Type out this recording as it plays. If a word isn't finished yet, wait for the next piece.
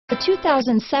The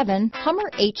 2007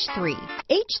 Hummer H3.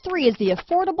 H3 is the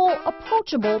affordable,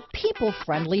 approachable,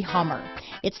 people-friendly Hummer.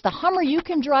 It's the Hummer you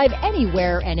can drive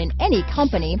anywhere and in any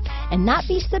company and not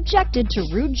be subjected to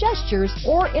rude gestures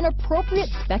or inappropriate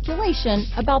speculation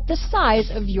about the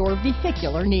size of your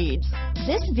vehicular needs.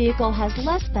 This vehicle has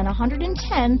less than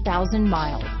 110,000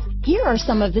 miles. Here are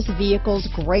some of this vehicle's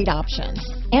great options: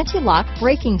 anti-lock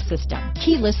braking system,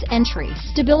 keyless entry,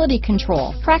 stability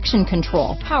control, traction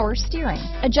control, power steering,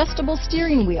 adjustable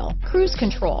steering wheel, cruise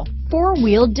control,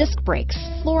 four-wheel disc brakes,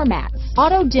 floor mats,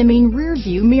 auto-dimming rear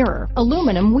view mirror,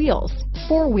 aluminum wheels,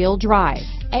 four-wheel drive,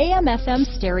 AM/FM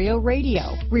stereo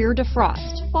radio, rear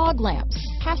defrost, fog lamps,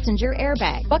 passenger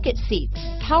airbag, bucket seats,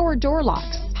 power door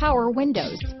locks, power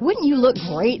windows. Wouldn't you look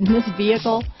great in this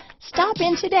vehicle? Stop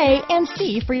in today and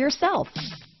see for yourself.